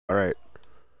Alright.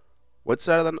 What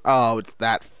side of the... Oh, it's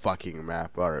that fucking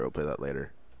map. Alright, we'll play that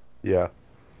later. Yeah.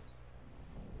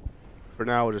 For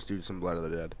now, we'll just do some Blood of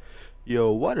the Dead.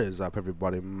 Yo, what is up,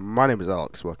 everybody? My name is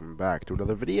Alex. Welcome back to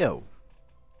another video.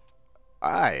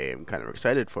 I am kind of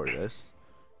excited for this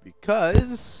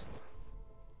because,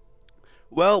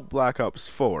 well, Black Ops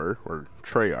 4, or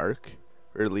Treyarch,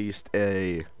 released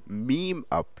a meme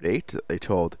update that they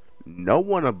told no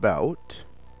one about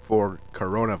for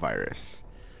coronavirus.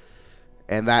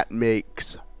 And that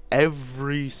makes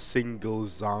every single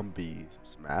zombies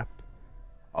map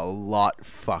a lot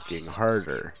fucking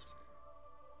harder.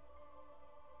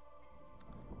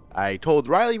 I told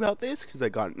Riley about this because I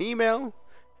got an email,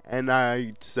 and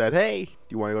I said, hey, do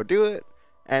you want to go do it?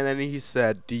 And then he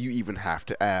said, do you even have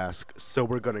to ask? So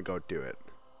we're going to go do it.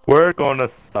 We're gonna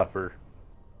suffer.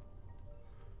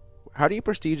 How do you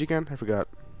prestige again? I forgot.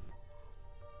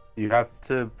 You have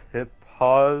to hit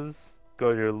pause,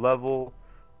 go to your level,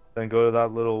 then go to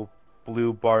that little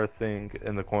blue bar thing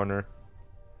in the corner,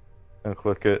 and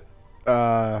click it.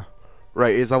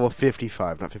 Right, it's level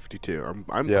 55, not 52.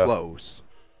 I'm Yeah. close.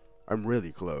 I'm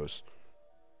really close.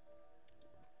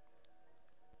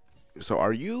 So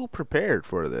are you prepared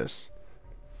for this?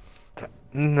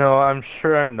 No, I'm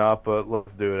sure I'm not, but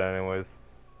let's do it anyways.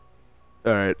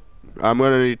 Alright, I'm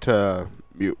going to need to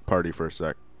mute party for a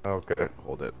sec. Okay.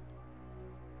 Hold it.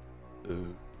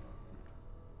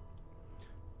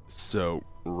 So,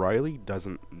 Riley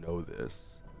doesn't know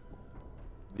this.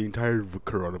 The entire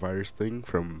coronavirus thing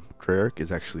from Treyarch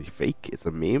is actually fake. It's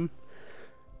a meme.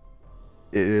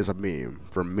 It is a meme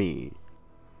from me.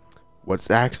 What's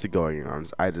actually going on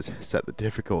is I just set the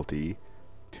difficulty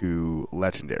to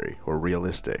legendary or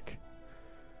realistic.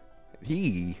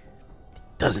 He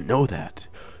doesn't know that.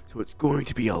 So it's going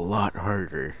to be a lot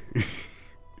harder.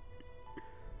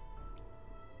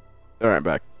 Alright,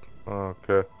 back.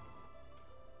 Okay.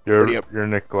 Ready up. You're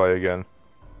Nikolai again.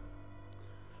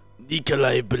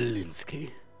 Nikolai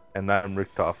Belinsky. And I'm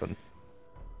Richtofen.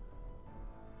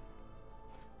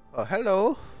 Oh,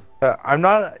 hello. I'm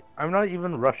not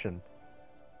even Russian.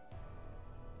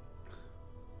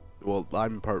 Well,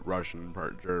 I'm part Russian,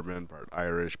 part German, part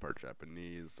Irish, part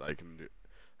Japanese. I can do...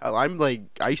 Hell,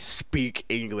 I speak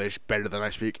English better than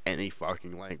I speak any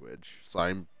fucking language.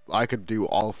 So I could do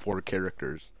all 4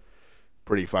 characters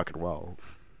pretty fucking well.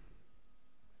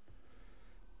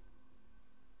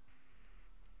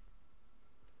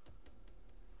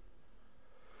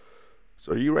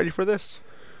 So are you ready for this?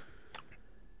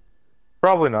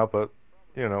 Probably not, but,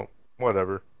 you know,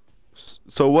 whatever.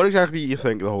 So what exactly do you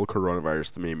think the whole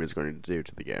coronavirus meme is going to do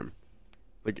to the game?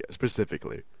 Like,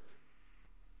 specifically.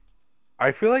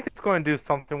 I feel like it's going to do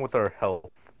something with our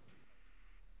health.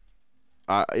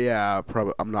 Yeah,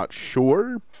 probably. I'm not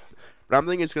sure. But I'm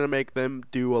thinking it's going to make them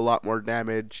do a lot more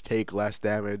damage, take less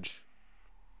damage.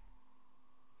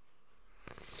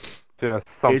 Just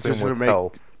something It's just with gonna make...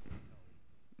 health.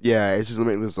 Yeah, it's just going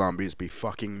to make the zombies be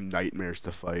fucking nightmares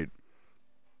to fight.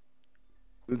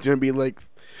 It's gonna be like,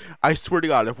 I swear to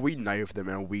God, if we knife them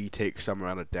and we take some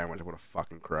amount of damage, I'm gonna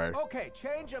fucking cry. Okay,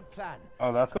 change of plan.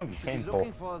 Oh, that's gonna be painful.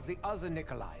 Looking for the other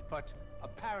Nikolai, but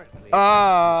apparently it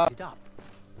up.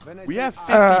 When I We say have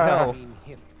 50 I health. mean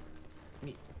him.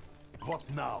 Me. What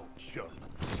now, Sherman?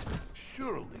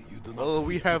 Surely you do not. Oh,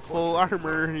 we seek have to full question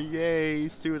armor. Yay,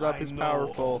 suit up I is know all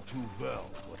powerful. too well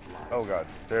what lies Oh god,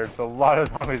 there's a lot of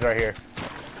zombies right here.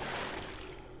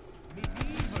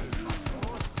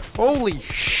 Holy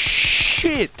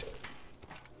shit!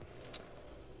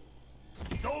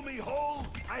 Show me hole,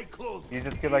 I close. You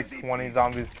just get like 20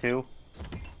 zombies too.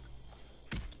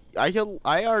 I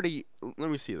already,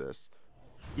 let me see this.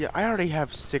 Yeah, I already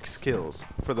have 6 kills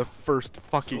for the first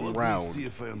fucking Let me round. see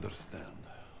if I understand.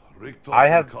 Richter I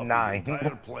have copied 9. The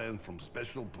entire plan from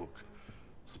Special Book.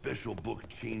 Special Book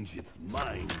changed its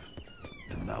mind,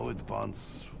 and now it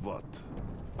wants what?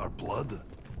 Our blood?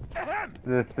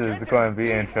 This is going to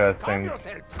be interesting.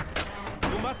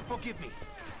 You must forgive me.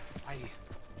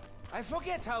 I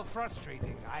forget how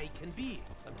frustrating I can be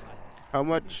sometimes. How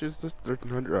much is this?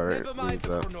 1300? Alright, Never leave mind the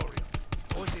that.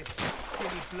 pronorium or this silly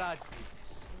blood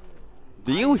business.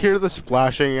 Do you hear the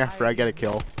splashing after I get a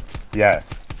kill? Yes.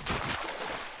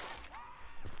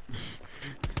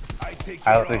 take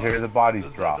I your also hear arm. the bodies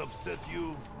Does drop. that upset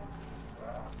you?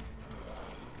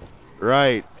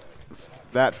 Right.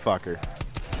 That fucker.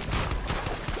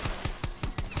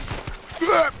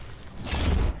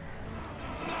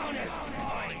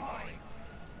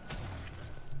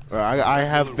 I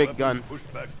have big gun. Push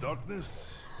back darkness.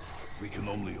 We can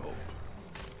only hope.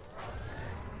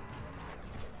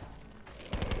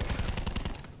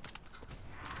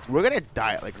 We're gonna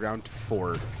die at like round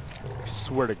 4. I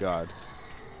swear to God.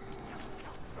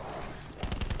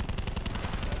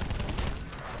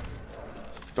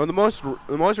 No, the most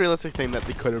realistic thing that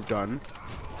they could have done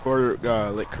for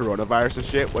like coronavirus and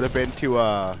shit would have been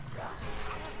to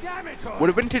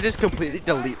just completely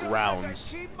delete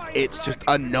rounds. It's just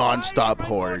a non-stop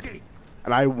horde,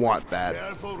 and I want that.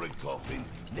 Careful, Richtofen.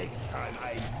 Next time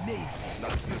I may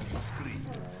not hear you scream.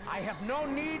 I have no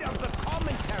need of the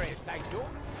commentary, thank you.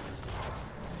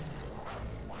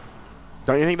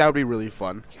 Don't you think that would be really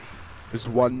fun? Just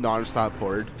one non-stop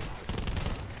horde.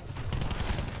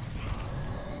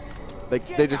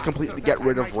 Like, they just completely get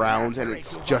rid of rounds and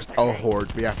it's just a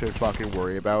horde we have to fucking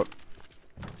worry about.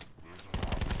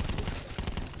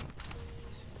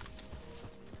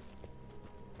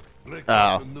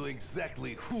 Richtofen knew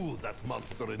exactly who that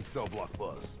monster in cell block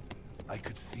was. I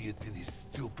could see it in his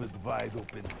stupid,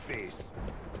 wide-open face.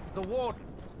 The warden.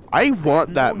 I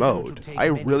want that known him to mode. take I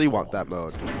many really want that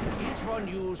forms. mode. Each one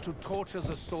used to torture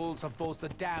the souls of both the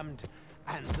damned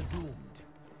and the doomed.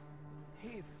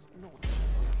 He's no.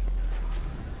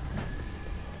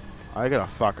 I could have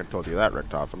fucking told you that,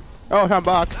 Richtofen. Oh, I found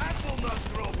box. That will not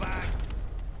throw back.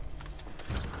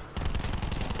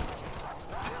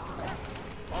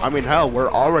 I mean, hell, we're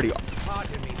already.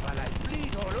 Pardon me while I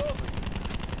bleed all over you.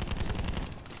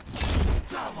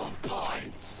 Double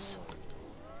points.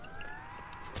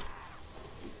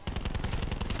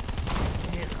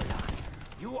 Nikolai,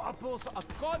 you are both a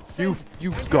godsend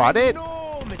You and got an it?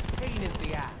 enormous pain in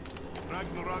the ass.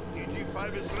 Ragnarok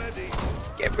TG5 is ready.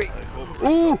 Give me.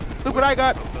 Ooh, look what I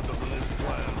got.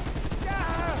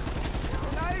 Yeah,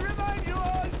 and I remind you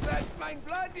all that my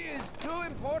blood is too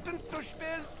important to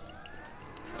spill.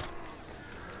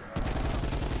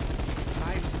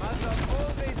 My mother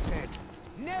always said,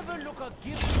 never look a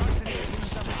gift hunter in the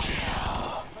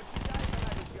mouth. But she died when I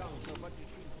was young, so what did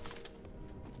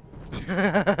she?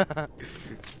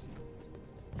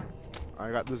 I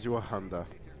got the Zua Honda.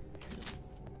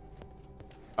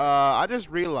 I just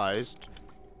realized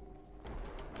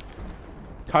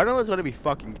tunnel is gonna be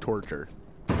fucking torture.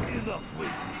 Enough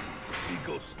waiting. We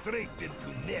go straight into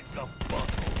neck of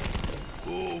buffalo.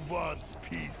 Who wants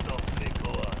piece of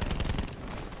Nikolai?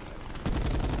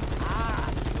 Ah,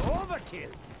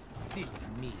 overkill. Silly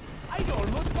me. I'd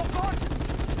almost forgotten.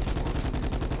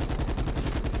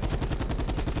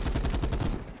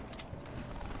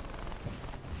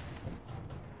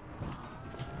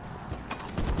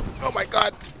 Oh my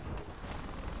God!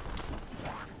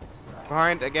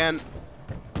 Behind again.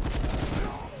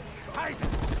 Isaac,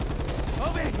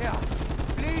 over here.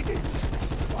 Bleeding.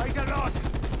 Quite a lot.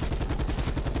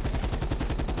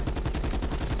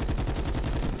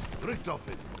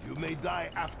 Richtofen, you may die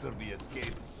after we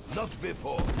escape, not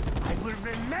before. I will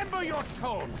remember your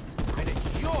tone when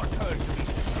it's your turn to be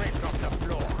scraped off the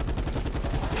floor.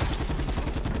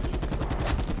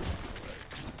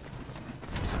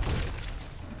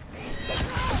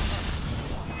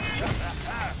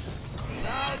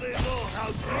 Now they know how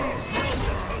to build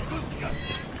the Tunguska.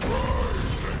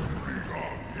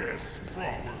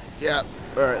 Yeah.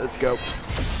 All right, let's go.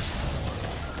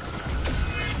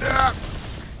 Ah!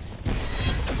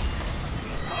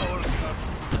 Power cut,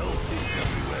 healthy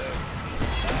everywhere.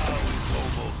 Now it's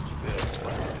almost fair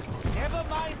fight. Never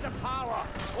mind the power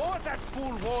or that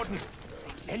fool warden.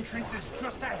 The entrance is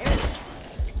just ahead.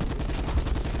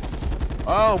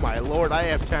 Oh my Lord! I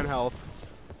have 10 health.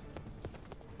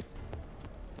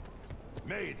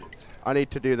 Made it. I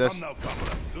need to do this. Come now,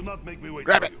 comrades. Do not make me wait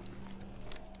Grab for it. you.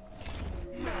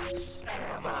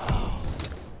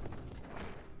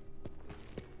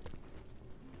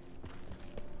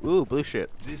 Ooh, blue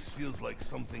shit. This feels like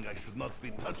something I should not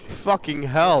be touching. Fucking Let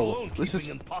hell! alone This keeping is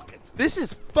in pocket. this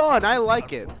is fun. I like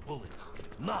These it. are for bullets,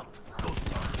 not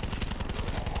ghost guns.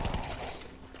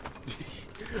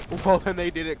 Well, then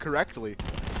they did it correctly.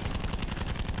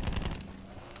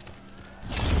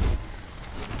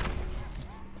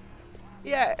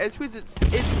 Yeah, it's because it's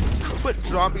what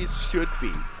zombies should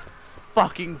be.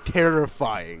 Fucking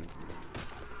terrifying.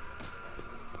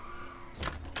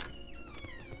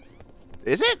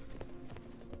 Is it?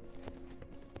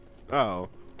 Oh.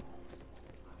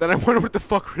 Then I wonder what the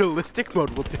fuck realistic mode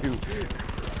will do.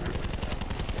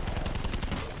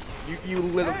 You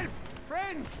literally. Help,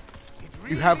 friends! It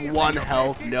You really have is one in your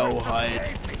health, best no interest to HUD.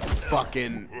 save me.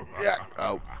 Fucking. Yeah.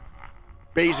 Oh.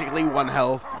 Basically one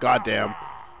health. Goddamn.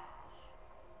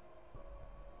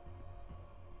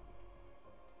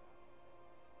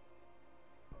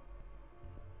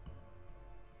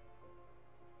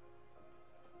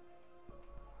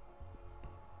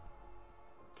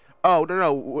 Oh no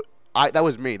no! That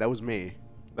was me. That was me.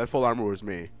 That full armor was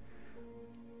me.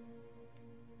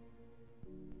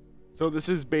 So this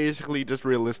is basically just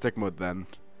realistic mode then.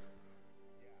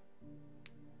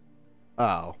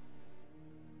 Oh.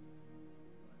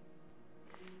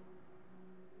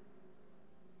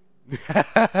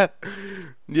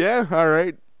 Yeah,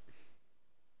 alright.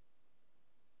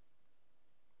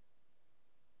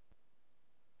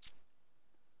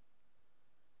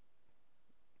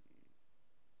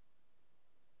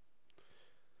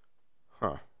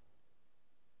 Huh.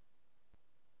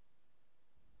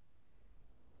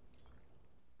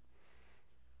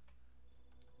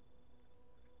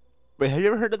 Wait, have you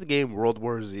ever heard of the game World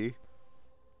War Z?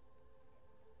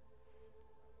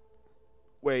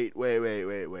 Wait.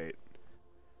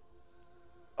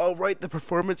 Oh, right, the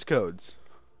performance codes.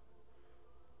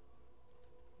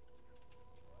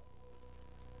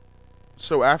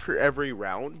 So after every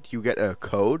round, you get a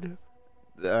code,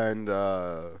 and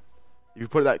you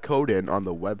put that code in on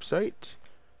the website.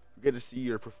 You get to see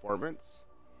your performance.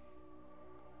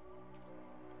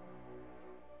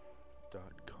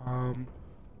 .com/BOAS.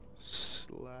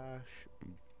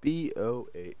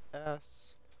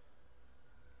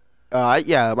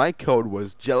 Yeah, my code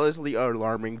was jealously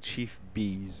alarming Chief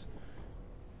Bees.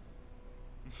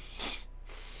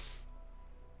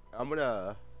 I'm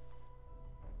gonna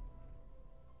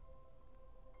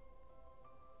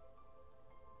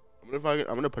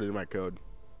put it in my code.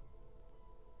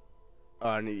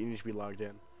 You need to be logged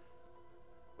in.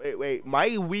 Wait,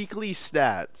 my weekly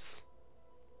stats.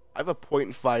 I have a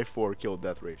 .54 kill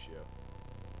death ratio.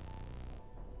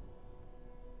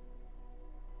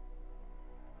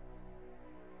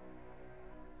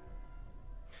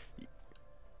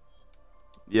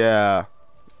 Yeah,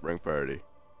 rank priority.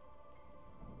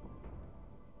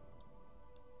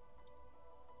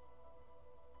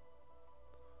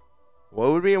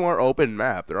 What would be a more open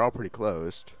map? They're all pretty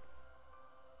closed.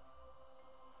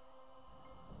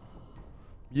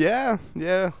 Yeah.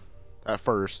 At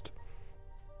first.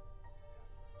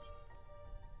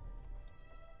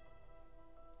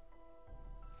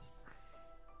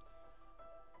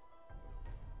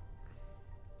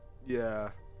 Yeah.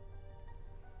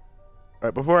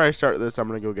 Alright, before I start this, I'm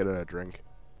gonna go get a drink.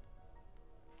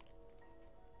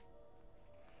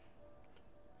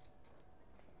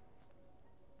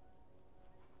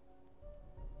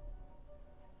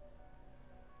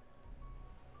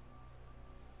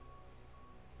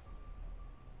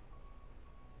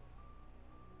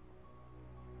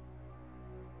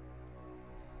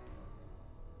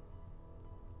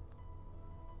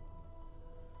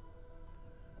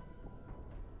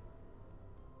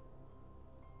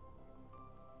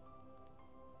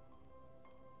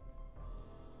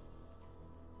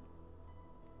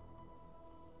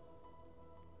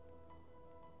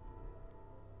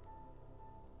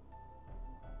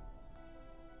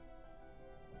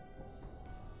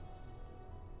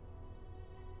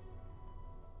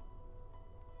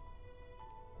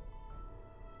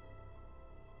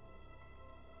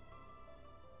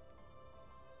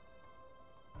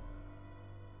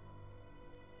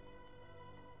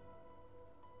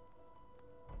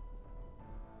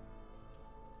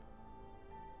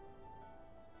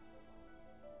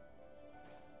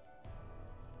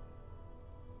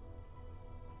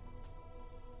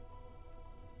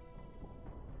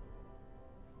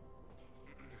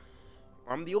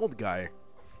 I'm the old guy.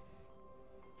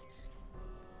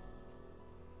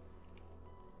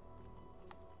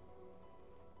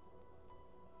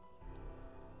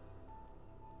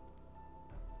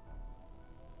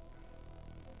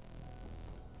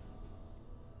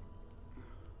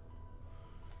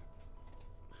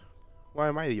 Why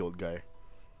am I the old guy?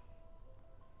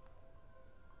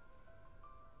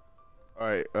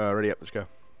 Alright, ready up, let's go.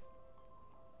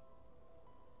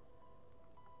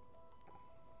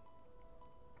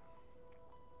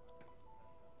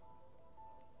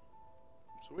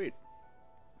 Sweet.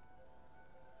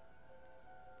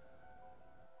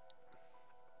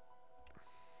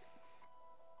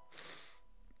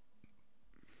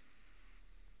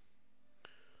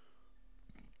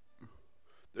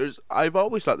 I've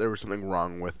always thought there was something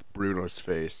wrong with Bruno's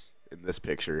face in this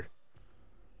picture.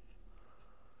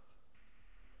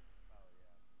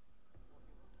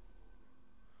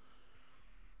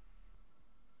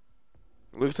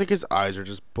 It looks like his eyes are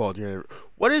just bulging.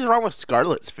 What is wrong with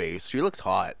Scarlett's face? She looks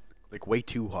hot. Like, way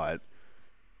too hot.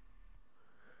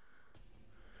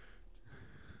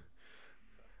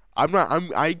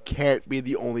 I can't be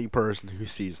the only person who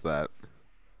sees that.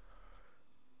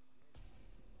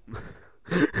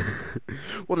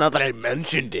 Well, now that I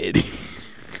mentioned it.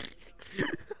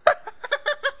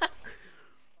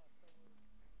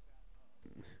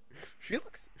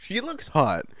 She looks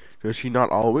hot. Does she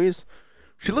not always?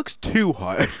 She looks too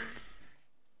hot.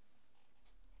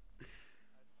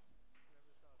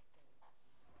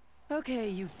 Okay,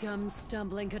 you dumb,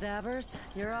 stumbling cadavers.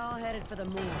 You're all headed for the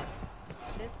morgue.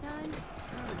 This time?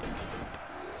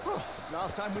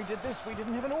 Last time we did this, we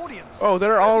didn't have an audience. Oh,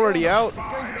 they're already out. It's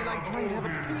going to be like trying to have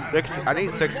a peek. I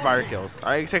need 6 fire kills.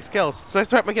 I need 6 kills.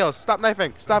 6 weapon kills. Stop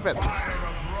knifing. Stop it.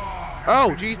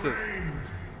 Oh, Jesus.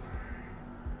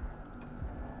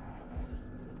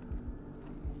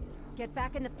 Get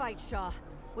back in the fight, Shaw.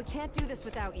 We can't do this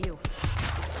without you.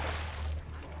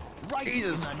 Right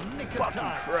Jesus in the nick of fucking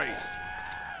time. Christ.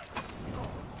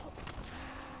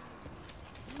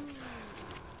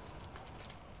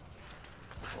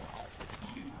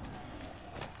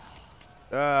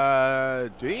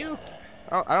 Do you?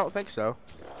 I don't think so.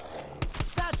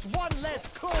 That's one less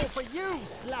call for you,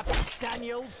 Slappy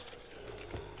Daniels.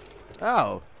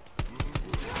 Oh.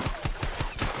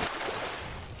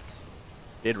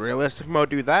 Did realistic mode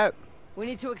do that? We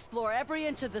need to explore every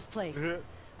inch of this place.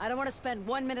 I don't want to spend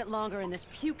 1 minute longer in this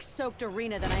puke-soaked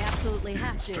arena than I absolutely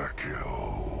have to.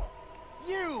 Kill.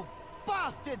 You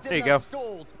bastards There you in go. the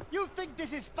stalls. You think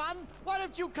this is fun? Why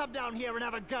don't you come down here and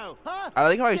have a go, huh? I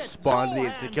like how I Get spawned the your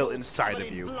instant hands kill all inside covered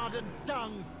of in you. blood and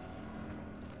dung.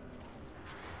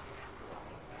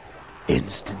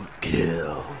 Instant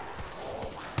kill.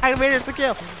 I made instant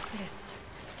kill. This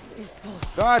is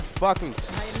bullshit. God fucking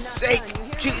sake. done,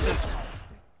 you hear me? Jesus.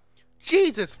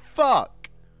 Jesus fuck.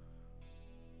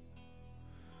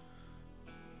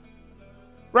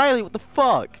 Riley, what the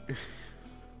fuck?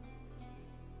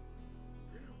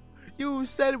 You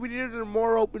said we needed a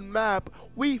more open map.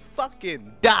 We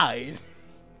fucking died.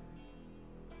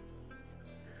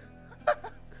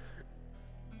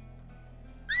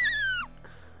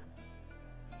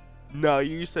 No,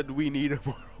 you said we need a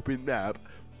more open map.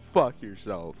 Fuck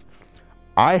yourself.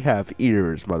 I have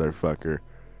ears, motherfucker.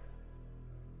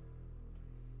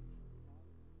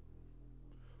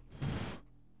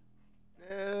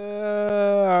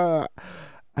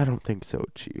 I don't think so,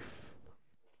 Chief.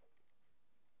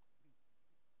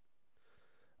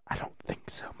 I don't think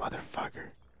so,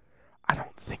 motherfucker. I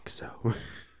don't think so.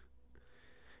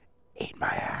 Eat my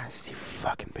ass, you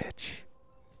fucking bitch.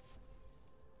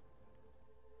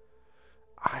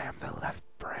 I am the left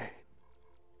brain.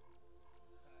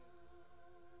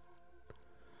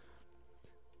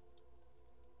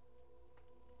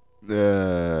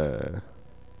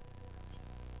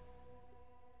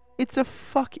 It's a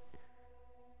fuck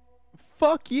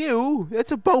you.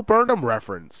 It's a Bo Burnham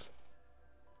reference.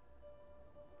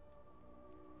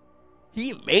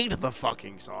 He made the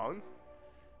fucking song.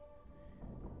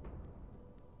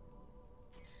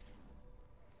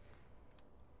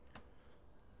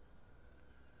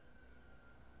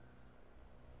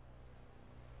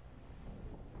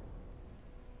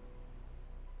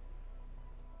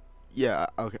 Yeah,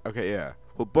 okay, yeah.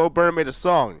 Well, Bo Burnham made a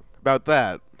song about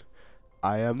that.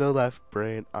 I am the left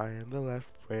brain, I am the left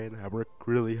brain. I work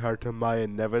really hard to my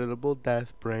inevitable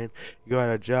death brain. You got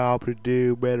a job to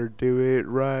do, better do it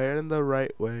right and the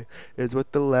right way. Is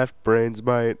what the left brains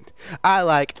might. I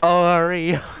like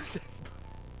Oreos.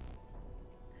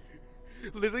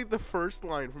 Literally the first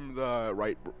line from the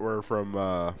right, or from,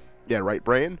 right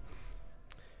brain,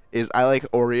 is I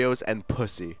like Oreos and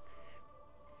pussy.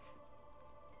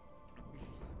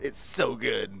 It's so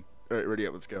good. Alright, ready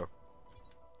up, let's go.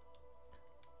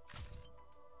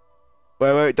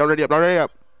 Wait, don't ready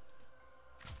up.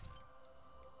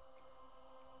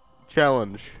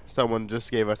 Challenge. Someone just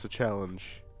gave us a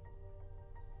challenge.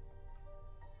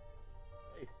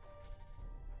 Hey.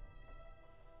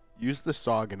 Use the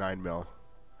SOG 9mm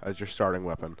as your starting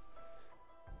weapon.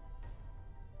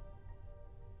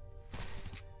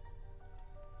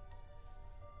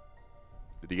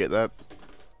 Did you get that?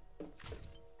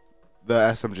 The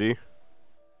SMG.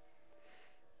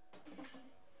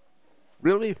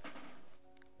 Really?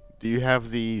 Do you have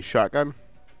the shotgun?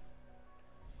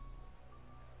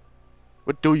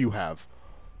 What do you have?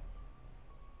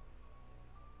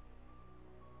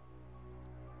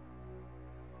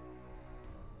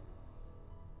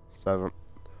 Seven.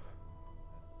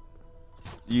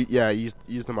 Use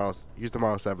the mouse. Use the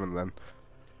mouse 7 then.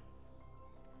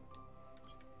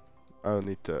 I'll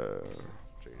need to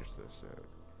change this.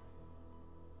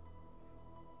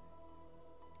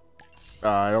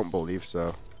 I don't believe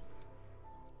so.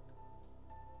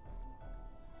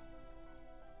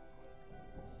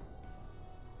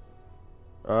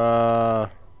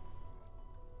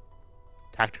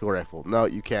 Tactical rifle. No,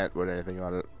 you can't put anything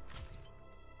on it.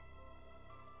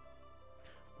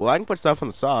 Well, I can put stuff on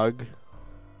the SOG.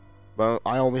 But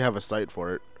I only have a sight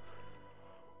for it.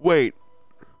 Wait.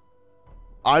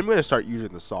 I'm gonna start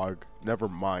using the SOG. Never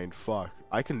mind. Fuck.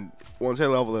 I can, once I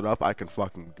level it up, I can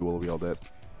fucking dual wield it.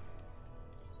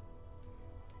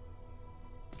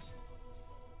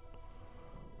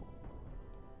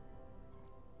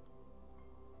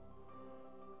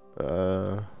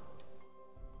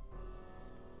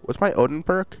 What's my Odin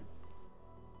perk?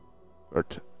 Or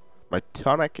my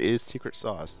tonic is secret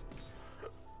sauce.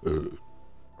 I'm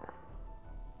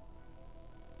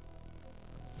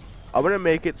gonna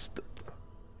make it.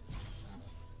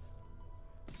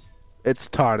 It's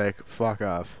tonic. Fuck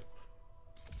off.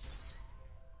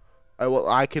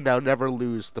 I can now never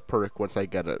lose the perk once I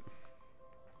get it.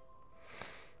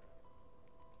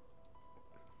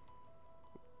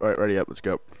 Alright, ready up, let's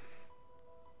go.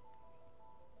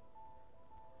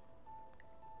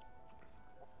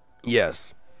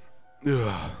 Yes.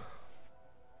 Ugh.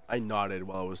 I nodded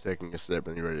while I was taking a sip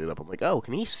and he ready it up. I'm like, oh,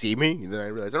 can he see me? And then I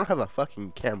realized I don't have a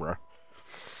fucking camera.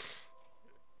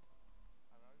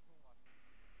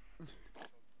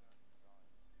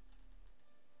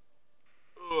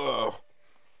 Ugh.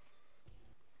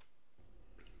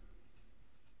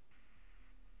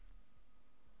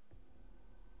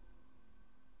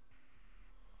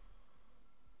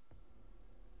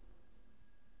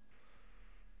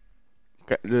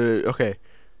 Okay.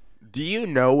 Do you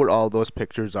know what all those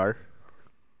pictures are?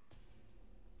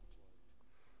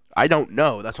 I don't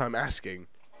know. That's why I'm asking.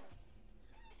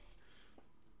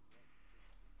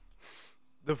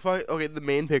 The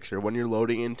main picture when you're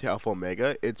loading into Alpha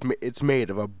Omega, it's made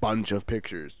of a bunch of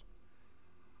pictures.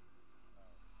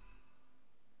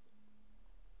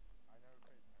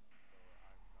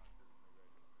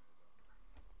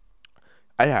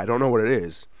 I don't know what it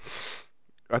is.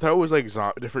 I thought it was like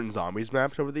different zombies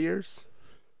maps over the years.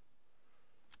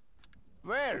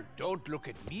 Well, don't look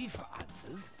at me for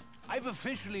answers. I've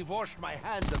officially washed my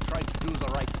hands of trying to do the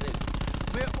right thing.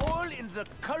 We're all in the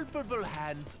culpable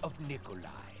hands of Nikolai.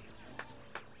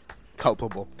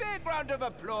 Culpable. Big round of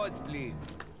applause, please.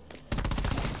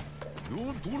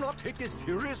 You do not take this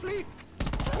seriously?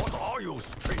 What are you,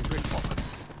 strange Rickhoffen?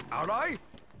 Ally?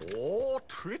 Or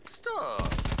trickster?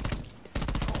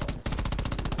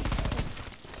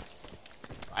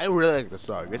 I really like this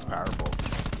song. It's powerful.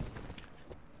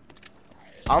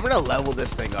 I'm gonna level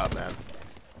this thing up, man.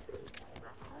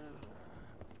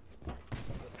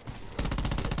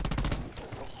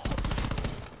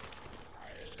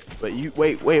 But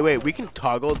wait. We can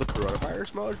toggle the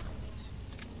coronavirus mode.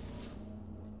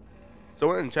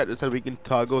 Someone in chat just said we can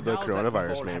toggle the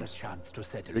coronavirus names.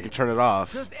 We can turn it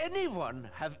off. Does anyone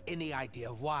have any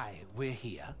idea why we're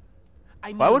here? I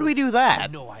mean, Why would we do that? I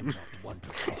know I'm not one to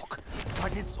talk,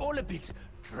 but it's all a bit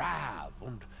drab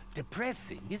and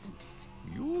depressing, isn't it?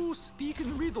 You speak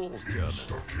in riddles,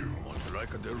 German. Much like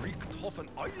the Richthofen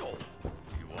I know.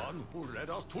 The one who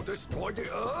led us to destroy the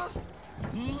Earth?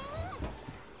 Hmm?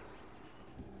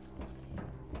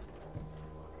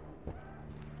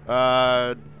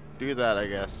 Do that, I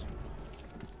guess.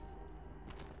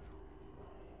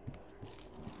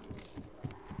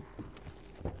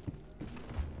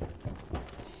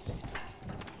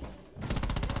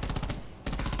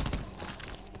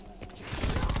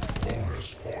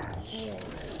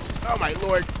 Oh my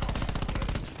lord.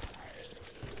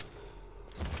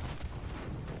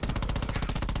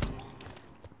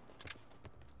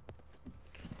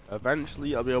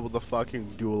 Eventually I'll be able to fucking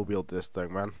dual wield this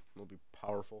thing, man. It'll be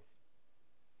powerful.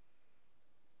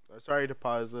 Sorry to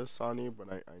pause this on you,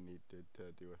 but I needed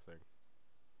to do a thing.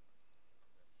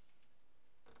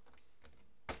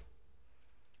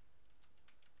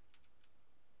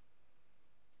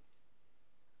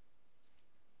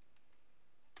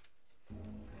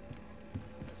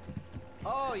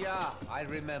 Oh yeah, I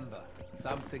remember.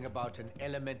 Something about an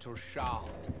elemental shard.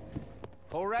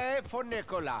 Hooray for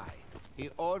Nikolai. He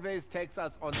always takes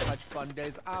us on such fun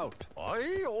days out.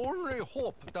 I only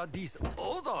hope that this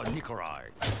other Nikolai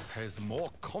has more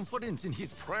confidence in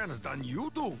his plans than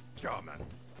you do, German.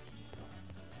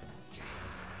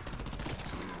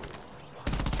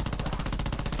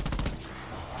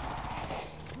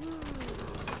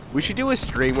 We should do a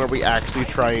stream where we actually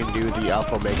try and do the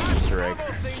Alpha Omega Easter egg.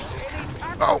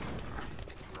 Oh!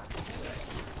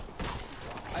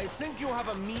 I think you have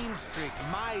a mean streak.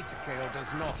 My Takeo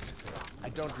does not. I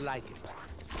don't like it.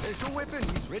 Special weapon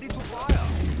is ready to fire.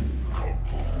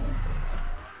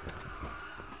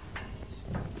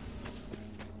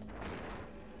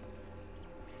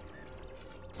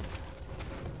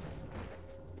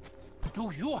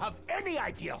 Do you have any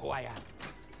idea who I am?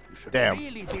 You should Damn.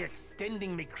 really be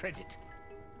extending me credit.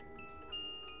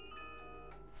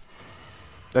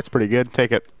 That's pretty good.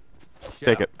 Take it.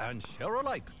 Take it. And share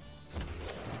alike.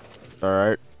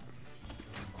 Alright.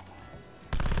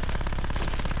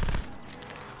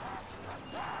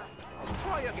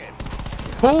 Try again.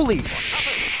 Holy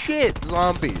shit,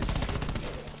 zombies.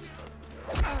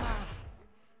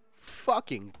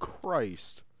 Fucking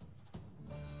Christ.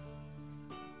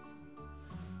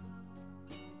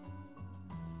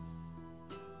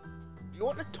 you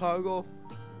want to toggle?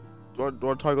 Do you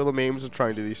want to toggle the memes and try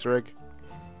and do the Easter egg?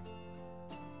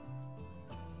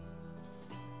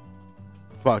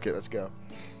 Fuck it, let's go.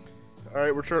 All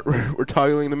right, we're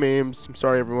toggling the memes. I'm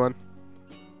sorry, everyone.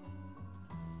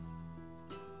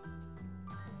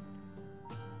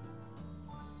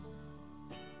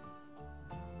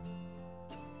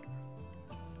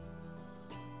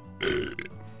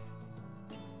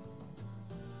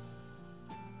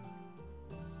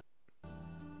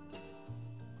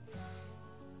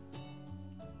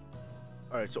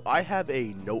 Alright, so I have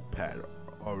a notepad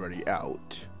already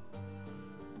out.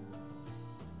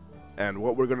 And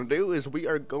what we're going to do is we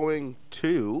are going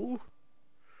to...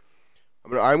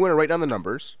 I'm going to write down the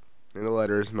numbers and the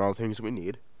letters and all the things we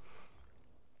need.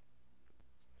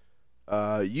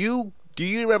 Do you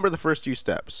remember the first few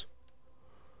steps?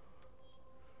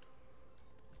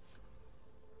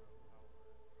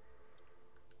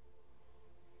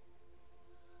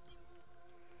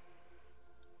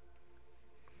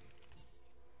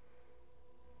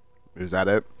 Is that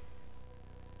it?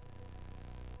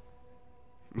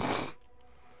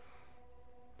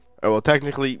 Oh, well,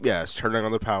 technically, yes, turning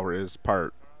on the power is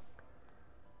part.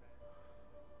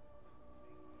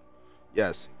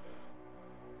 Yes.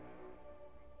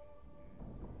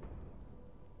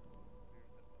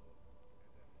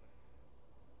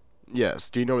 Yes.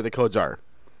 Do you know where the codes are?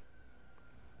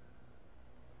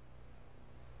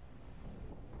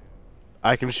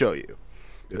 I can show you.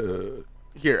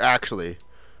 Here, actually.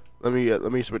 Let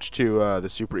me switch to the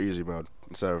super easy mode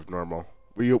instead of normal.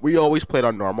 We always played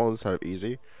on normal instead of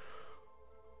easy.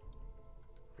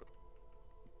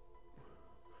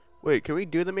 Wait, can we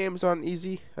do the memes on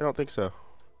easy? I don't think so.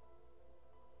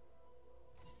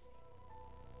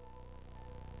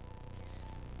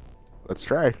 Let's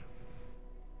try.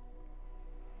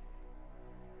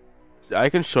 See, I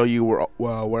can show you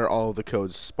where all of the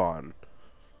codes spawn,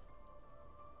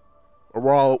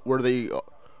 or where they.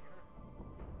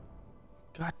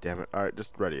 God damn it! All right,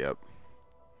 just ready up.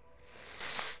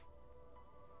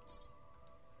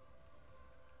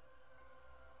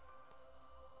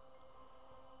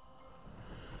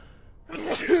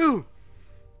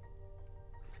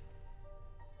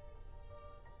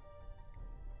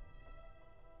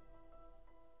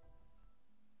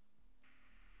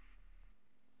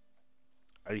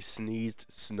 I sneezed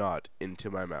snot into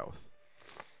my mouth.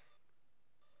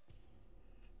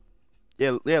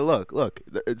 Yeah, look.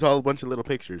 It's all a bunch of little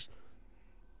pictures.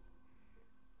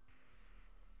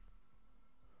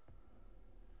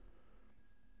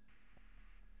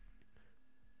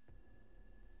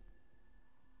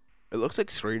 It looks like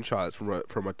screenshots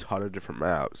from a ton of different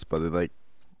maps, but they like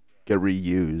get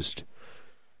reused.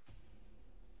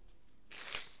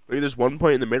 Like there's one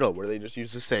point in the middle where they just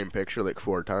use the same picture like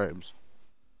 4 times.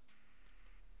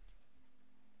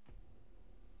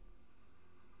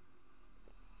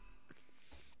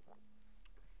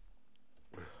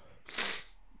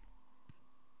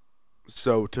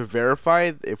 So to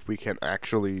verify if we can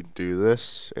actually do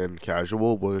this in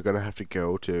casual, we're gonna have to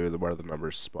go to where the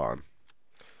numbers spawn.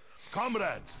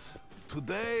 Comrades,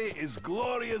 today is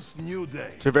glorious new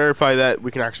day. To verify that we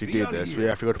can actually do this, we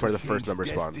have to go to where the first number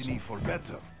spawns. For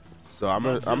better, So I'm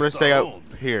gonna stay out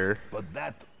here. but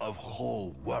that of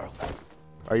whole world.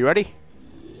 Are you ready?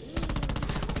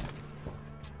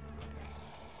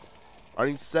 I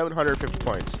need 750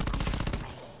 points.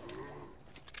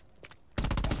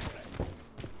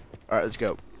 Alright, let's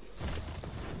go.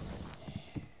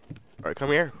 Alright, come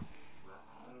here.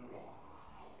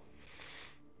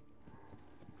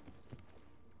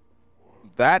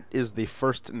 That is the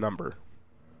first number.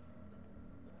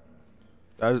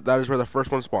 That is where the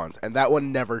first one spawns. And that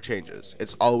one never changes.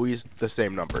 It's always the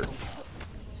same number.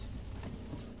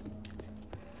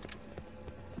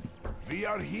 We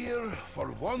are here for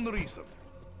one reason.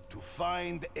 To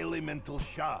find elemental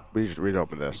shard. We just read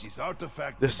open this. This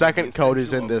artifact The second code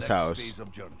is in this house.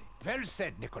 Well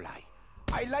said, Nikolai.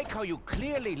 I like how you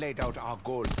clearly laid out our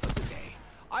goals for the day.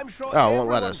 I'm sure Oh, it won't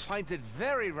let everyone us. finds it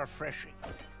very refreshing.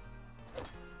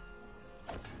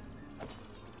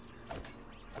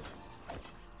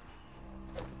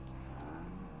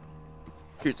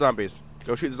 Shoot zombies.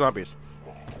 Go shoot the zombies.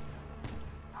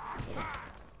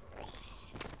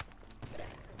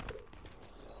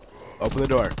 Open the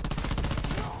door.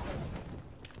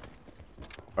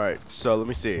 Alright, so let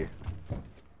me see.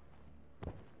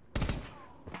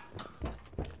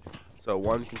 So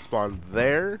one can spawn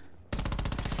there.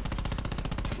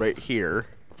 Right here.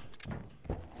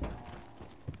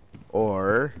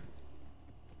 Or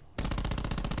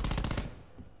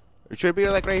it should be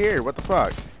like right here. What the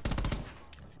fuck?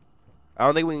 I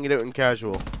don't think we can get it in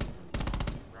casual.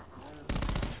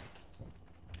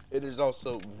 It is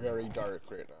also very dark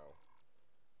right now.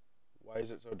 Why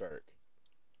is it so dark?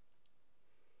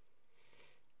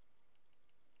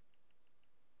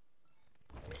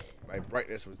 My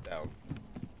brightness was down.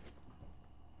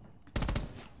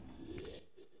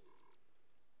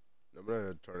 I'm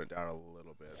gonna turn it down a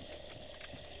little bit.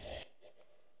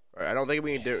 Alright, I don't think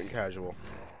we can do it in casual.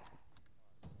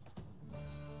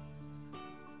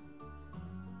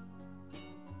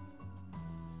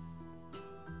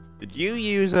 Did you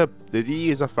use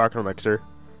a fucking elixir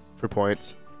for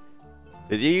points?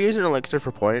 Did you use an elixir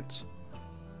for points?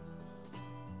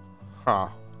 Huh.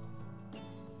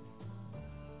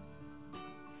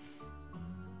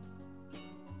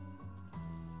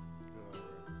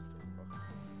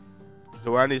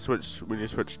 So when you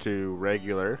switch to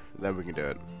regular, then we can do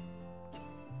it.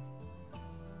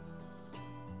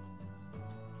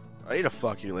 I need a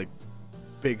fucking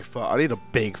I need a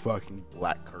big fucking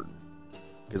black curtain.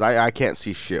 Because I can't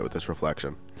see shit with this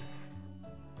reflection.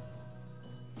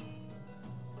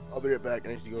 I'll be right back.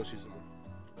 I need to go see someone.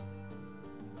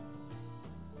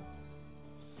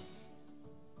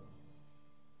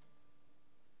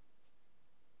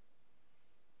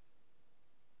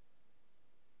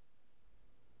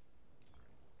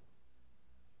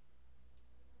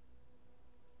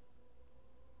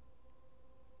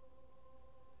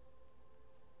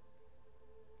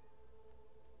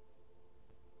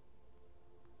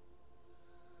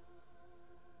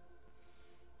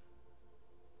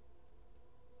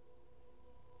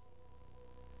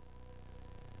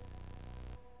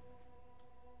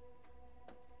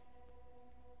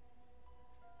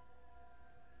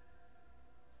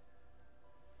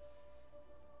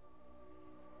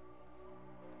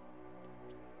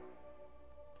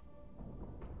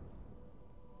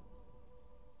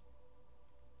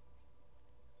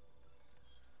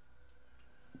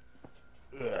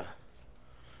 Ugh.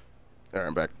 There,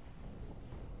 I'm back.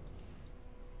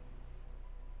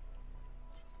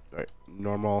 Alright,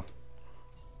 normal.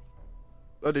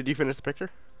 Oh, did you finish the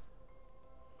picture?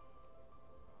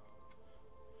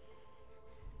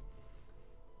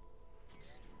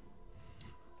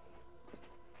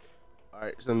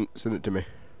 Alright, send it to me.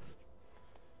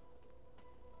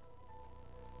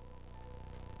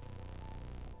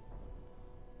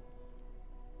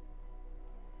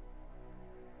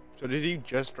 So did you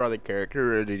just draw the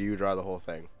character, or did you draw the whole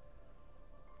thing?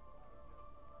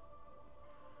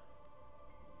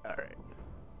 Alright.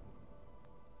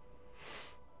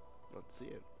 Let's see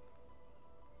it.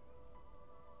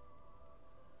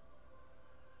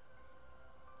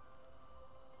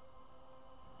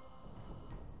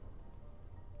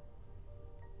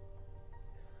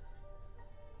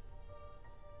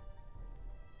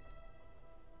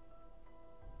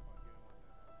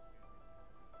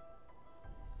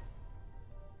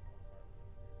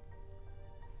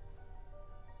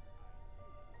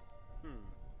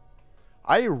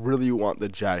 I really want the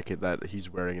jacket that he's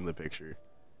wearing in the picture.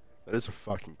 That is a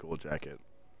fucking cool jacket.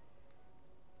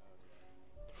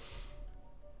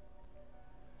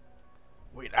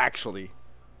 Wait, actually.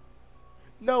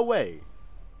 No way.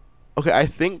 Okay, I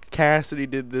think Cassidy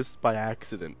did this by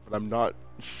accident, but I'm not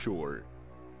sure.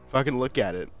 If I can look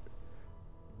at it.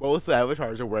 Both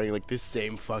avatars are wearing like this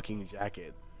same fucking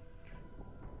jacket.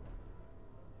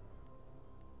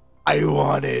 I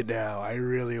want it now. I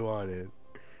really want it.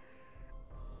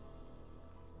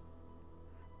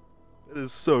 That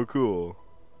is so cool.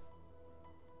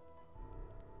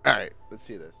 Alright, let's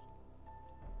see this.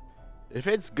 If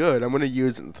it's good, I'm gonna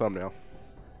use it in the thumbnail.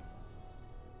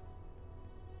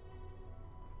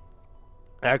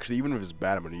 Actually, even if it's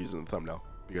bad, I'm gonna use it in the thumbnail.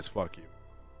 Because fuck you.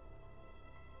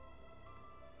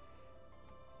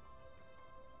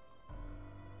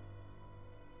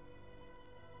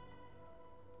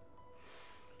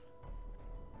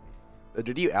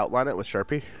 Did you outline it with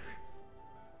Sharpie?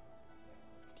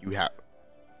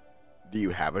 Do you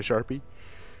have a Sharpie?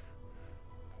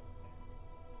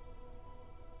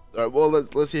 Alright, well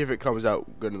let's see if it comes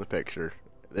out good in the picture.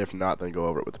 If not, then go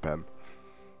over it with the pen.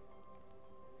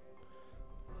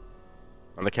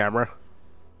 On the camera?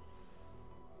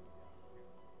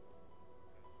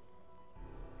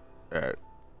 Alright.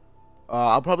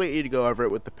 I'll probably need to go over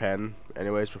it with the pen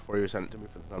anyways before you send it to me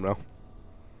for the thumbnail.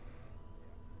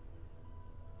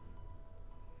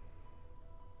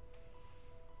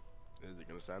 Is it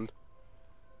gonna send?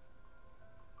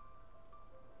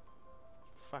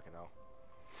 Fucking hell.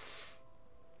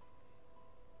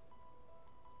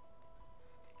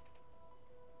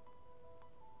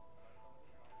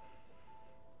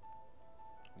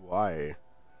 Why?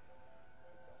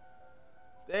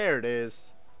 There it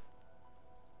is.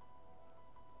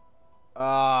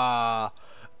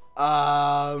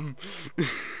 The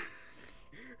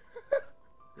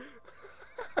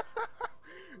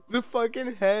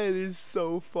fucking head is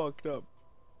so fucked up.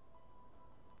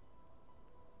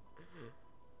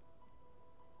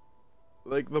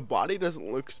 Like, the body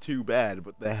doesn't look too bad,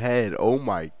 but the head, oh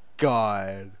my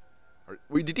god.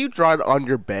 Wait, did you draw it on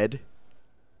your bed?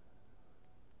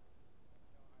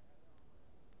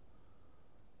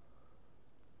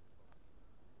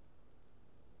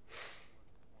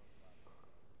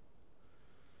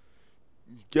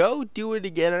 Go do it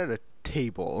again at a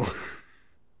table.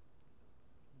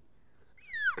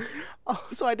 Oh,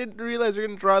 so I didn't realize you're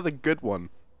gonna draw the good one.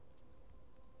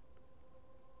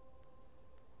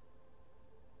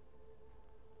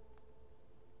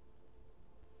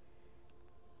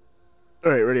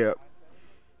 Alright, ready up.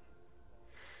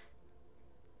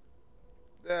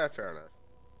 Yeah, fair enough.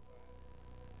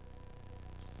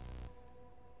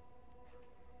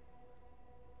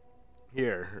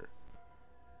 Here.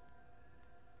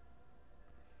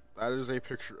 That is a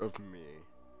picture of me.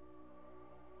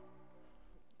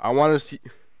 I want to see.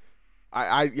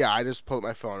 I just pulled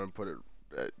my phone and put it.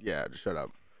 Yeah, just shut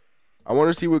up. I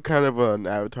want to see what kind of an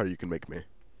avatar you can make me.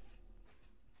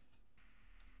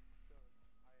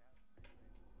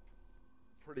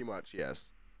 Pretty much, yes.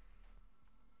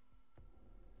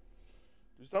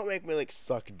 Just don't make me like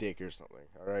suck dick or something.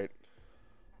 All right.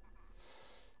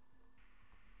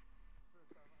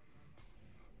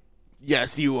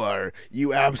 Yes, you are.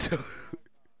 You absolutely.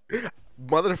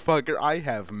 Motherfucker, I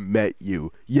have met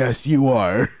you. Yes, you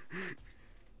are.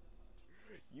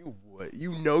 You would.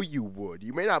 You know you would.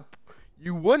 You may not.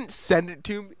 You wouldn't send it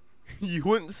to me. You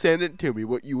wouldn't send it to me,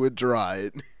 but you would draw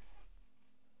it.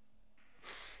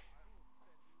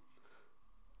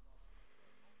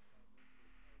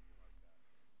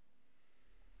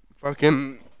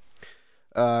 Fucking.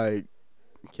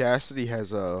 Cassidy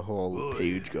has a whole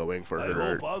page going for her.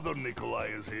 I hope other Nikolai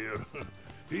is here.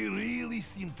 He really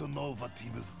seemed to know what he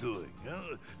was doing.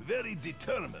 Very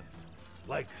determined,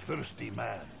 like thirsty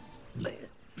man.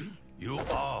 You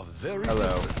are very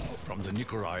Hello. different from the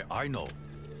Nikolai I know,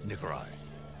 Nikolai.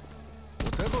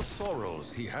 Whatever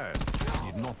sorrows he had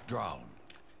did not drown.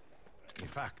 In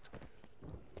fact,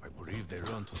 I believe they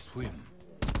learned to swim.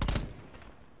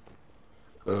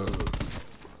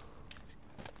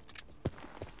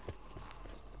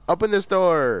 Open this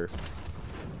door.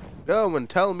 Go and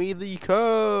tell me the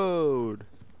code.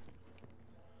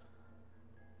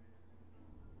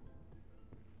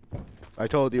 I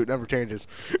told you it never changes.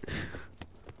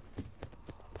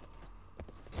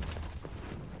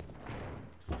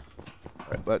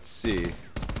 Alright, let's see.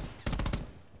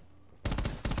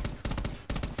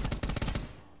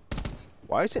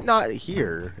 Why is it not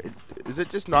here? Is it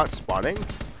just not spawning?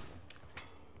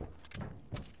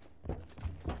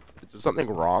 Is there something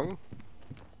wrong?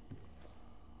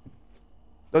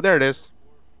 Oh, there it is.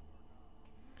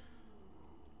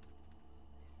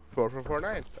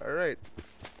 4449. All right.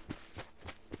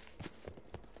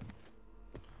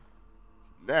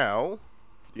 Now,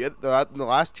 the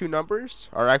last two numbers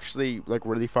are actually like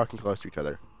really fucking close to each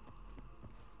other.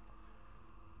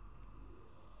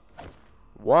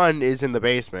 One is in the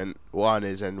basement. One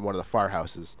is in one of the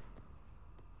farhouses.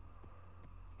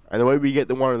 And the way we get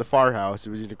the one in the farhouse is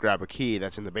we need to grab a key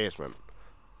that's in the basement.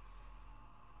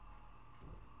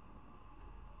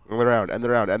 End the round, end the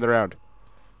round, end the round.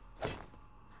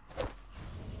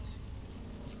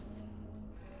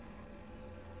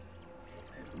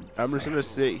 I'm just gonna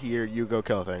sit here, you go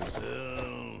kill things.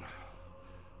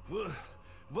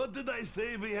 What did I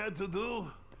say we had to do?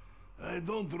 I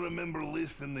don't remember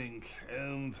listening,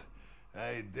 and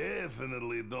I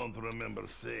definitely don't remember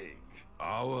saying.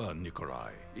 Our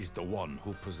Nikolai is the one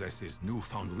who possesses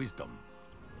newfound wisdom.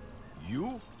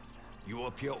 You? You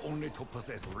appear only to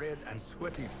possess red and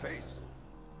sweaty face.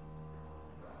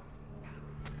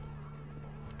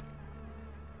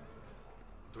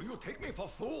 Do you take me for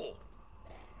fool?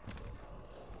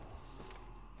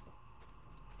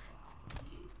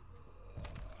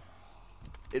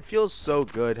 It feels so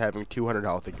good having 200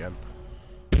 health again.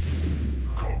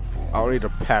 I don't need to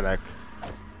panic.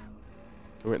 Can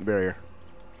we hit the barrier?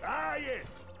 Ah, yes,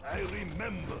 I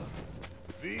remember.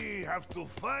 We have to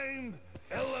find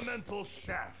elemental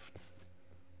shaft.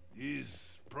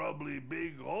 Is probably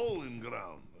big hole in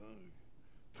ground.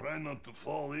 Try not to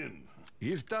fall in.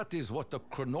 If that is what the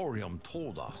Chronorium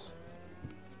told us,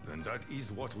 then that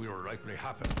is what will likely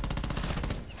happen.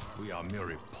 We are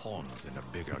merely pawns in a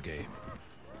bigger game.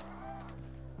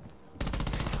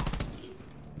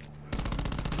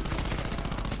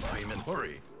 I'm in a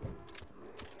hurry.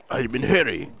 I'm in a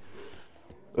hurry.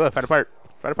 Oh, found a part.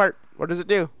 Found a part. What does it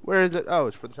do? Where is it? Oh,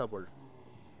 it's for the teleporter.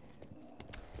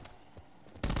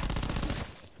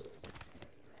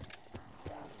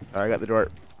 I got the door.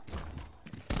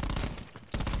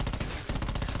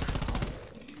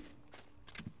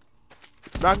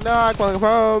 Knock knock, welcome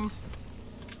home.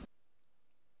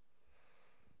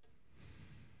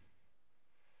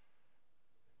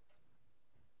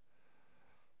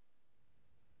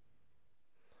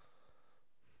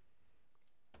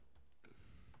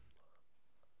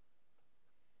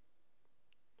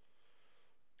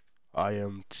 I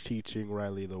am teaching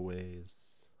Riley the ways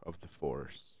of the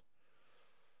Force.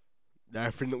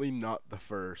 Definitely not the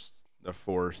first. The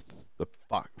Force. The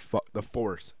the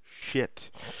Force.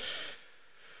 Shit.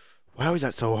 Why was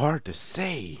that so hard to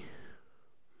say?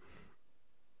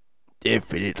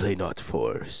 Definitely not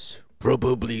Force.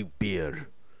 Probably beer.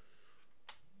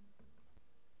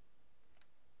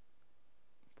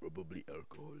 Probably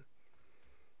alcohol.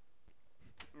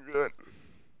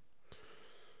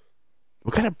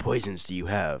 What kind of poisons do you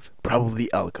have?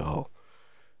 Probably alcohol.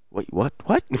 Wait, what?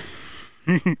 What?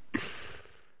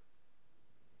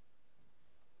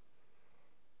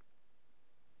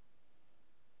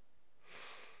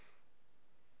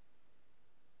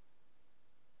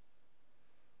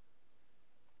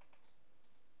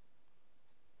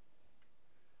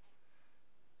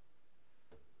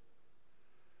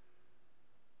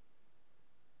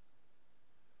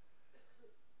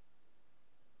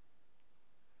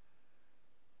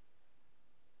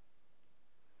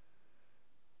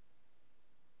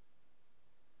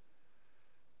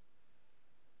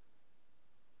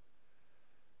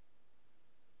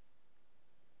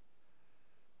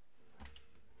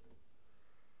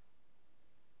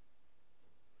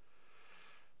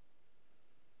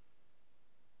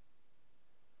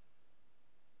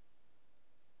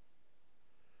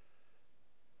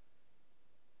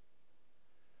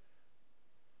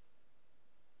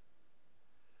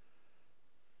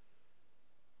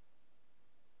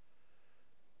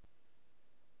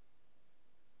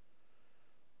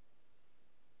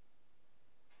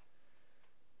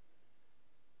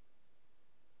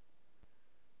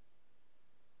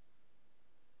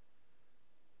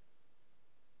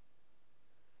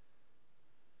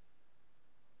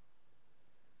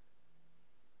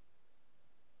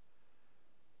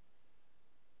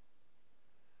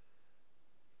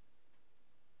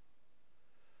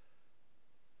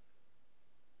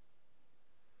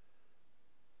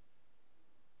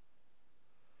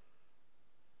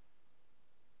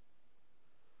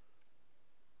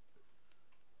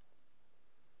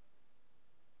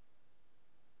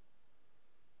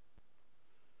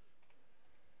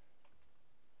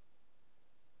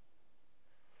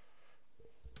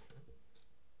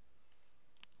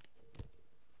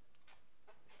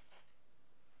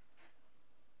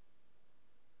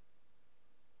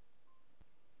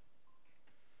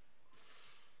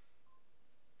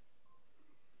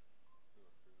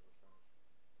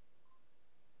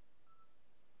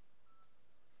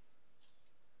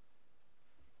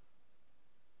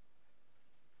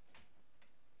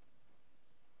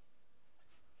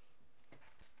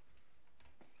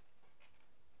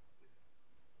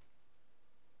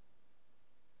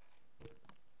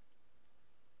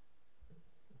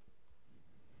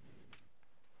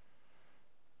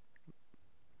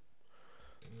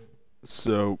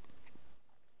 So,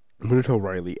 I'm gonna tell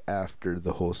Riley after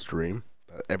the whole stream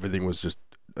that everything was just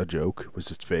a joke, was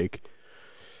just fake.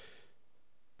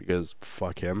 Because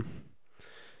fuck him.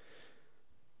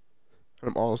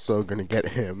 I'm also gonna get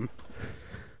him.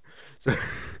 So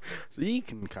he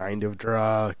can kind of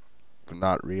draw, but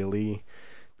not really.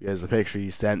 Because the picture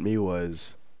he sent me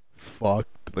was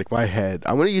fucked. Like my head.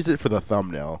 I'm gonna use it for the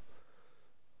thumbnail.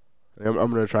 I'm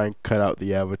gonna try and cut out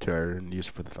the avatar and use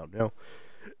it for the thumbnail.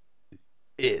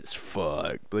 It's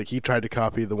fucked. Like he tried to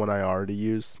copy the one I already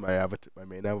used, my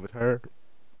main avatar,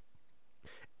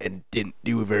 and didn't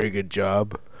do a very good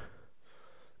job.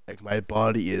 Like my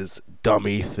body is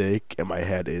dummy thick and my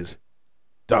head is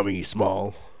dummy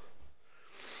small.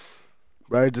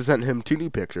 But I just sent him 2 new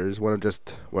pictures. One of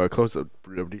just a close up,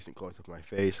 a decent close up of my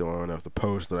face, and one of the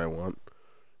pose that I want.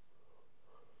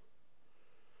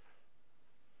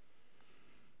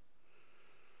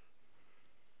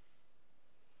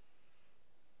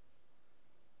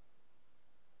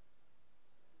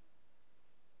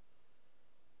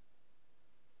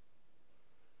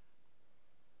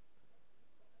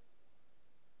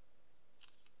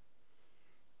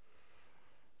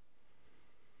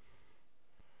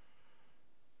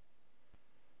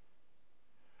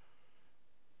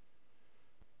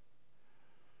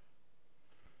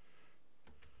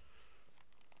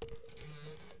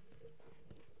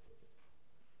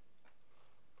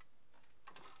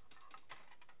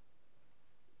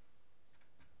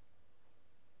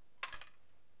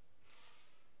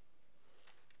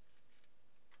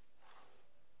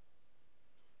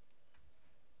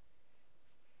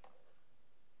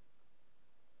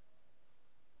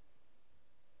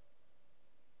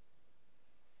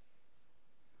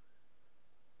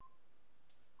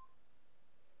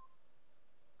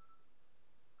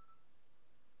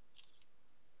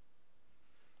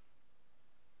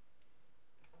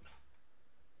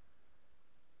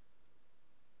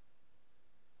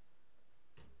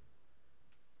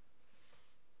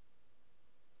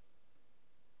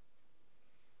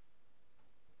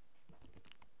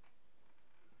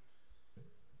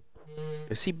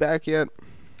 Is he back yet?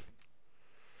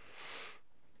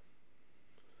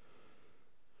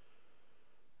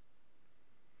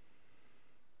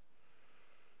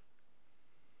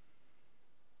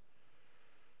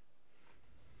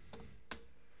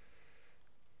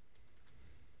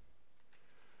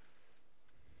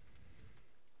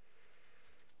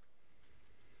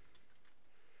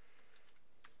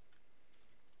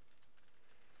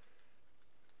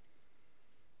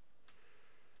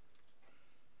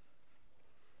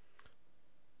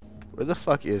 Where the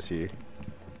fuck is he?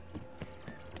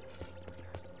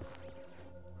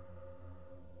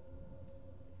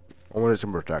 I want to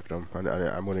protect him.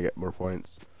 I'm going to get more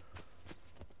points.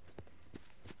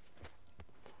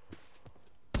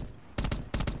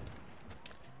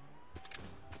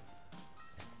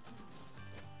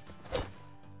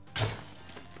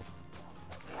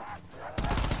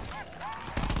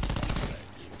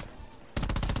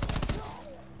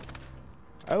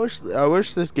 I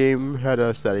wish this game had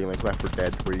a setting like Left 4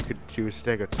 Dead where you could choose to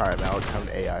take a timeout and have an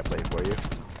AI play for you.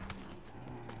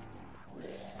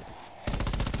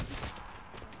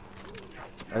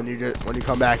 And you just, when you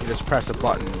come back, you just press a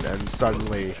button and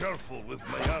suddenly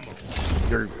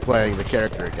you're playing the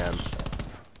character again.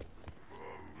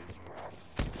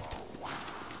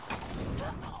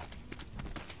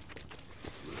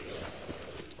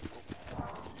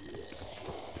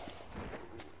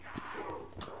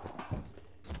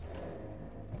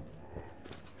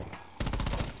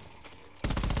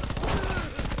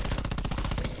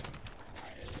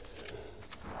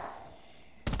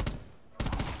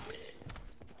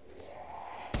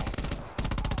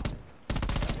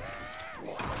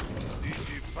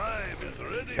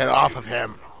 Get off of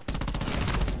him.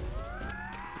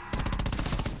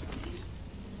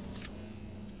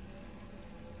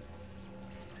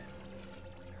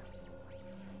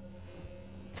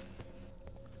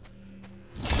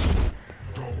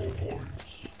 Double points.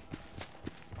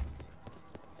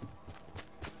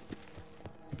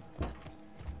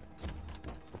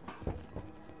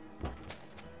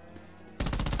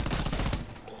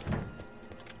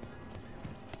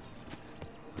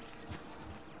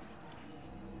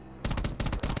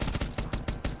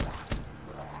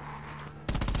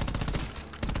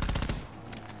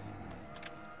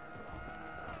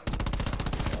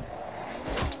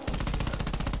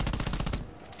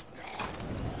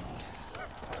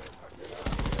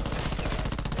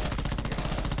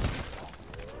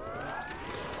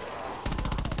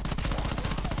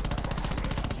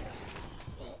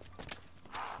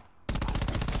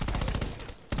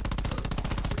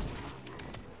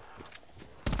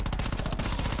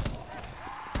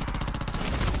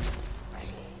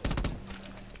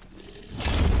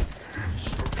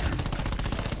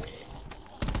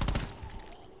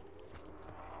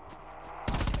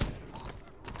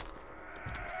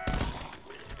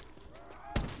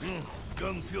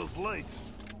 Gun feels light.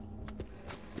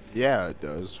 Yeah, it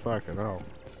does. Fucking hell.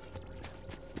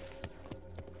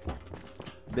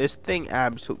 This thing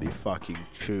absolutely fucking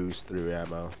chews through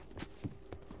ammo.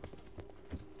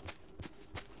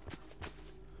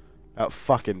 About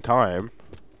fucking time.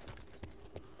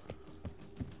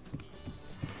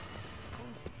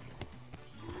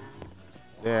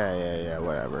 Yeah,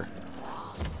 whatever.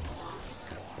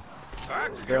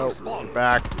 Still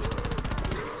back.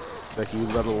 Taking a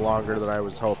little longer than I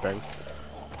was hoping.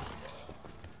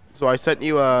 So I sent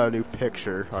you a new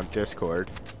picture on Discord.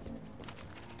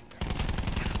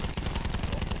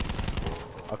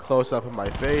 A close-up of my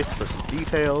face for some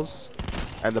details,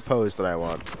 and the pose that I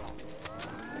want.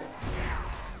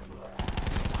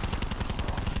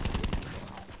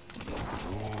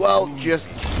 Well, just...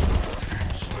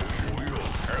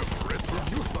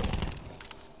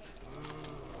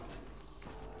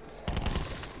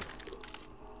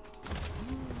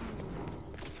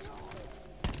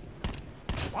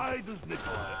 Why does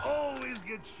Nikolai always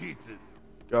get cheated?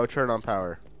 Go turn on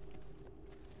power.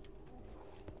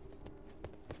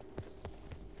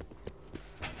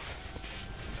 Now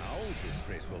this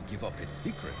place will give up its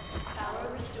secrets.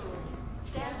 Power restored.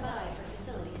 Stand by for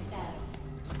facility status.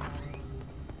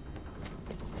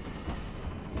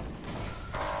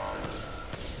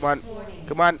 Come on. Warning.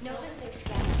 Come on. Nova 6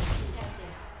 gas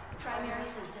detected. Primary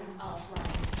systems offline.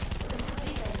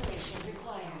 Facility ventilation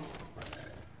required.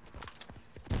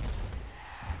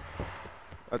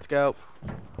 Let's go.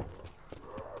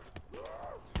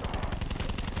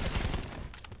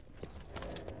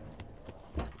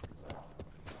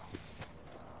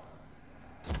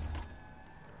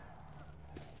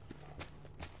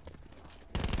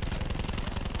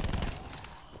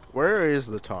 Where is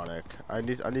the tonic? I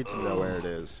need to know where it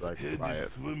is so I can Head buy is it.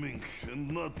 swimming,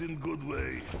 and not in good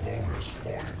way. Bonus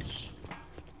points.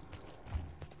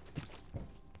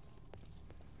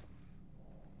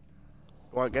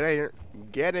 Come on, get in here.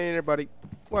 Get in here, buddy.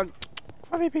 Come on.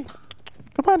 Come on, baby.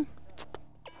 Come on.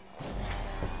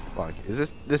 Fuck.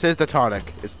 This is the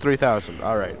tonic. It's 3,000.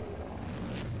 Alright.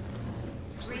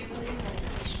 Rebooting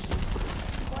ventilation.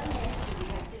 1 minute to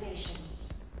reactivation.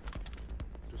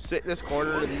 Just sit in this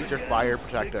corner and use your fire to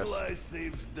protect us. Nikolai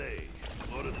saves day,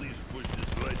 or at least pushes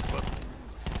right button.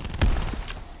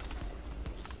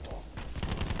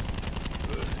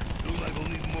 Soon I will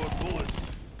need more bullets.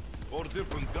 Or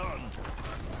different guns.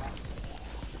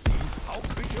 How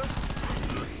creatures?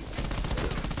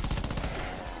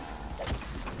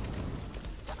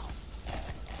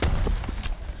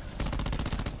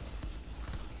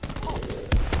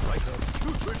 Like a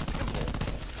putrid temple.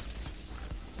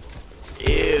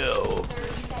 Ew.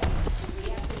 30 seconds to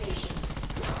reactivation.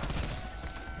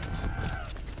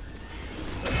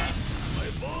 My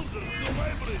bones are still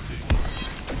vibrating.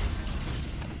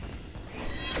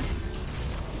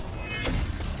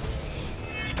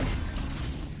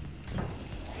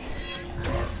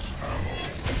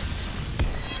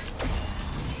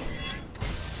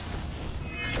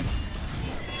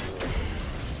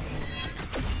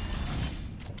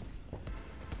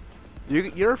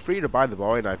 You're free to buy the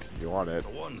Bowie knife if you want it.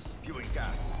 The ones spewing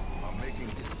gas are making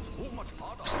this so much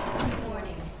harder.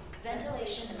 Warning.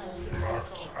 Ventilation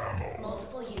unsuccessful.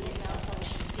 Multiple unit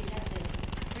malfunctions detected.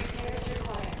 Repairs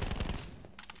required.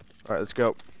 Alright, let's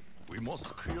go. We must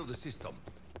clear the system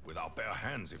with our bare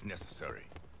hands if necessary.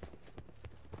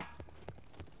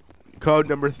 Code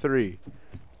number 3.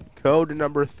 Code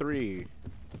number 3.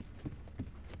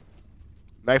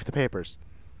 Knife the papers.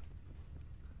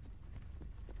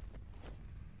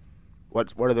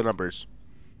 What are the numbers?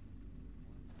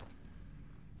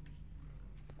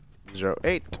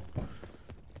 08.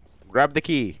 Grab the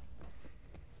key.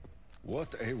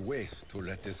 What a waste to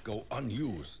let this go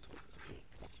unused.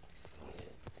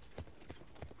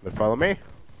 Follow me.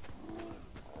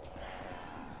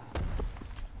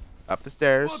 Up the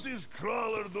stairs. What is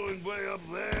Crawler doing way up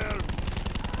there?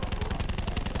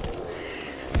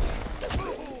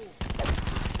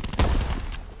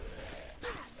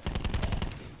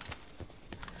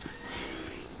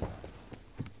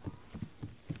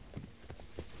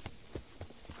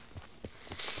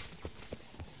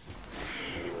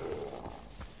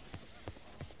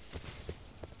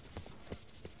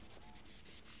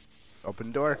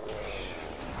 Open door.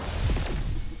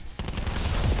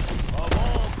 Of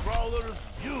all Crawlers,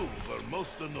 you are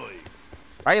most annoying.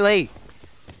 Riley!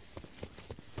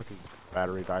 Fucking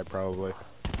battery died probably.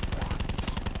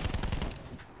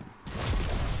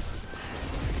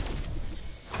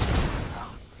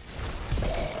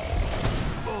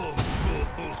 Oh,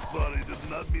 sorry, did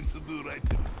not mean to do right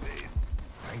in the face.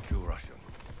 Thank you, Russian.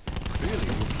 Really,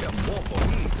 you care more for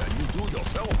me than you do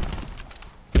yourself.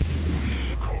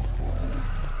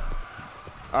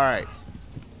 Alright.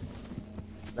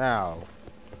 Now.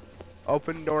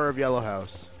 Open door of Yellow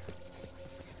House.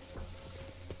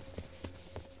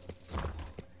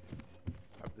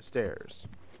 Up the stairs.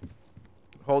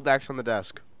 Hold X on the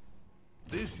desk.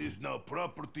 This is now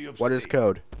property of What is state.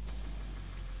 code?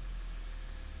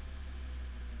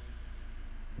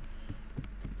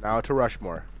 Now to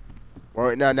Rushmore.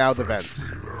 Or now the vents.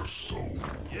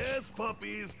 Yes,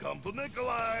 puppies, come to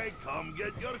Nikolai. Come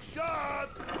get your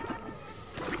shots.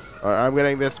 Alright, I'm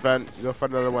getting this vent. Go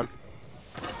find another one.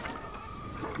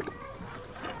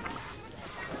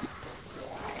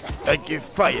 I give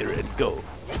fire and go.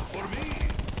 For me.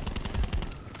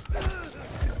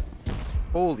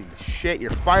 Holy shit,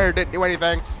 your fire didn't do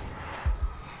anything.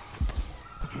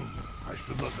 I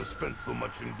should not have spent so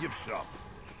much in gift shop.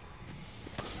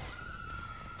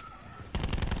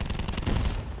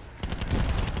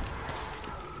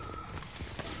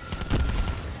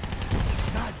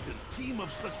 Imagine a team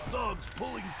of such dogs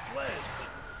pulling sled.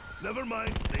 Never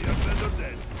mind, they are better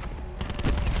dead.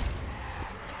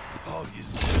 Dog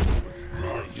is dead, but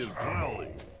still I hear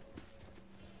growling.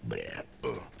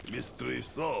 Mystery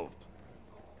solved.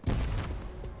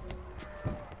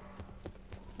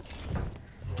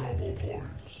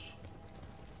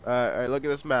 Alright, look at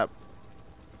this map.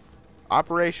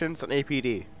 Operations and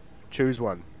APD. Choose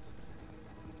one.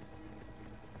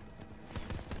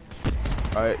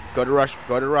 Alright, go to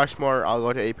Rushmore. I'll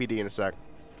go to APD in a sec.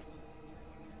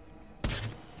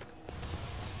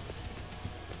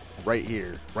 Right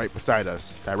here, right beside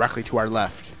us, directly to our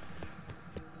left.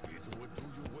 It would do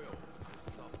you well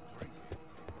to stop drinking.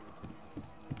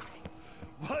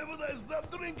 Why would I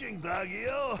stop drinking,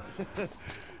 Doggy-o?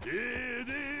 It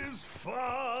is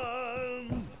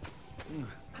fun.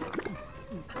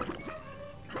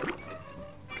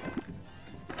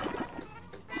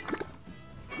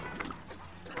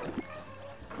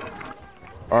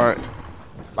 Alright.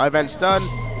 My event's done.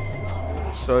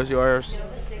 So is yours.